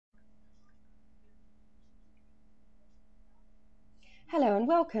and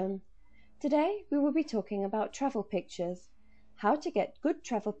welcome. Today we will be talking about travel pictures, how to get good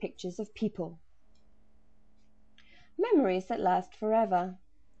travel pictures of people. Memories that last forever.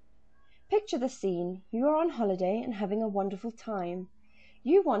 Picture the scene. You are on holiday and having a wonderful time.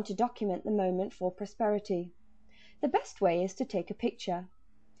 You want to document the moment for prosperity. The best way is to take a picture.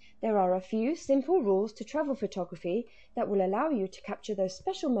 There are a few simple rules to travel photography that will allow you to capture those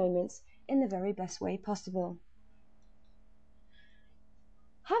special moments in the very best way possible.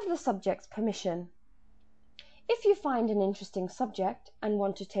 Have the subject's permission. If you find an interesting subject and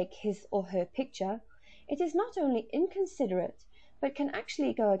want to take his or her picture, it is not only inconsiderate, but can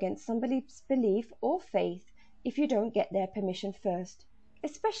actually go against somebody's belief or faith if you don't get their permission first,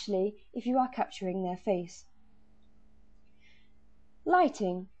 especially if you are capturing their face.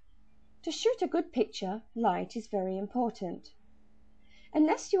 Lighting. To shoot a good picture, light is very important.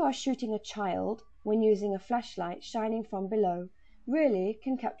 Unless you are shooting a child, when using a flashlight shining from below, really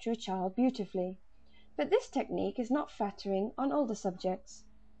can capture a child beautifully, but this technique is not flattering on older subjects.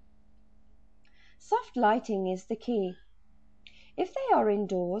 Soft lighting is the key. If they are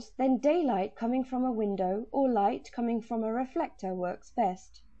indoors, then daylight coming from a window or light coming from a reflector works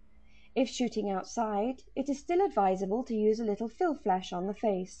best. If shooting outside, it is still advisable to use a little fill flash on the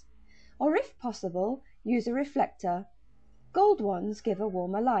face, or if possible, use a reflector. Gold ones give a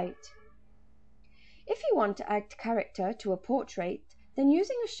warmer light. If you want to add character to a portrait, then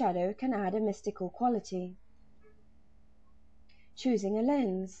using a shadow can add a mystical quality. Choosing a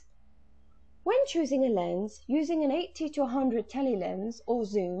lens. When choosing a lens, using an 80 to 100 telelens or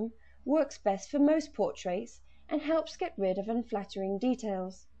zoom works best for most portraits and helps get rid of unflattering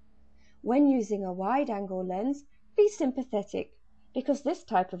details. When using a wide-angle lens, be sympathetic, because this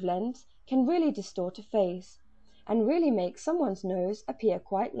type of lens can really distort a face and really make someone's nose appear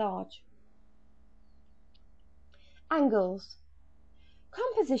quite large. Angles.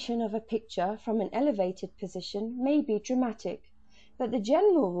 Composition of a picture from an elevated position may be dramatic, but the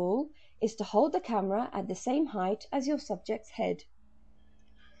general rule is to hold the camera at the same height as your subject's head.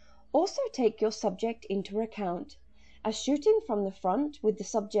 Also take your subject into account, as shooting from the front with the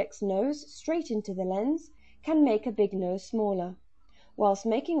subject's nose straight into the lens can make a big nose smaller, whilst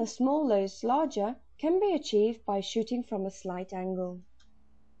making a small nose larger can be achieved by shooting from a slight angle.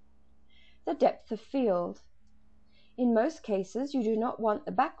 The depth of field. In most cases, you do not want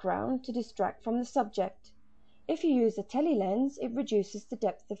the background to distract from the subject. If you use a telelens, it reduces the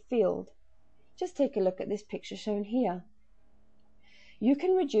depth of field. Just take a look at this picture shown here. You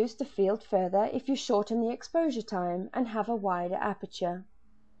can reduce the field further if you shorten the exposure time and have a wider aperture.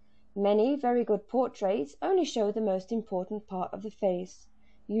 Many very good portraits only show the most important part of the face,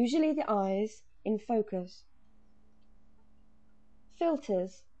 usually the eyes, in focus.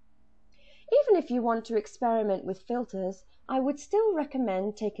 Filters. Even if you want to experiment with filters, I would still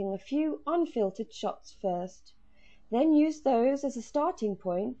recommend taking a few unfiltered shots first. Then use those as a starting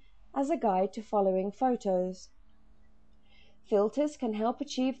point as a guide to following photos. Filters can help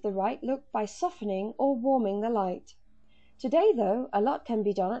achieve the right look by softening or warming the light. Today, though, a lot can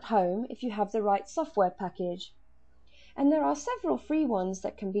be done at home if you have the right software package. And there are several free ones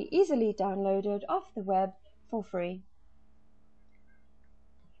that can be easily downloaded off the web for free.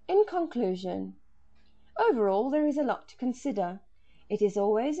 In conclusion, overall there is a lot to consider. It is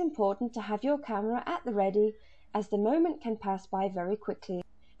always important to have your camera at the ready, as the moment can pass by very quickly,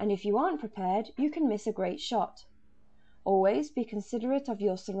 and if you aren't prepared, you can miss a great shot. Always be considerate of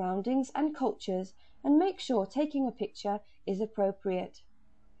your surroundings and cultures and make sure taking a picture is appropriate.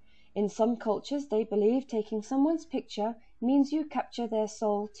 In some cultures, they believe taking someone's picture means you capture their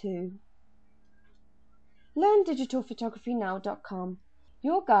soul too. LearnDigitalPhotographyNow.com,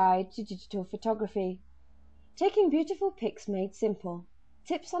 your guide to digital photography. Taking beautiful pics made simple.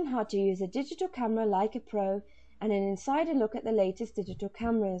 Tips on how to use a digital camera like a pro and an insider look at the latest digital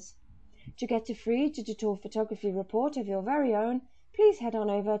cameras. To get a free digital photography report of your very own, please head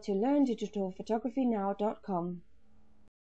on over to LearnDigitalPhotographyNow.com.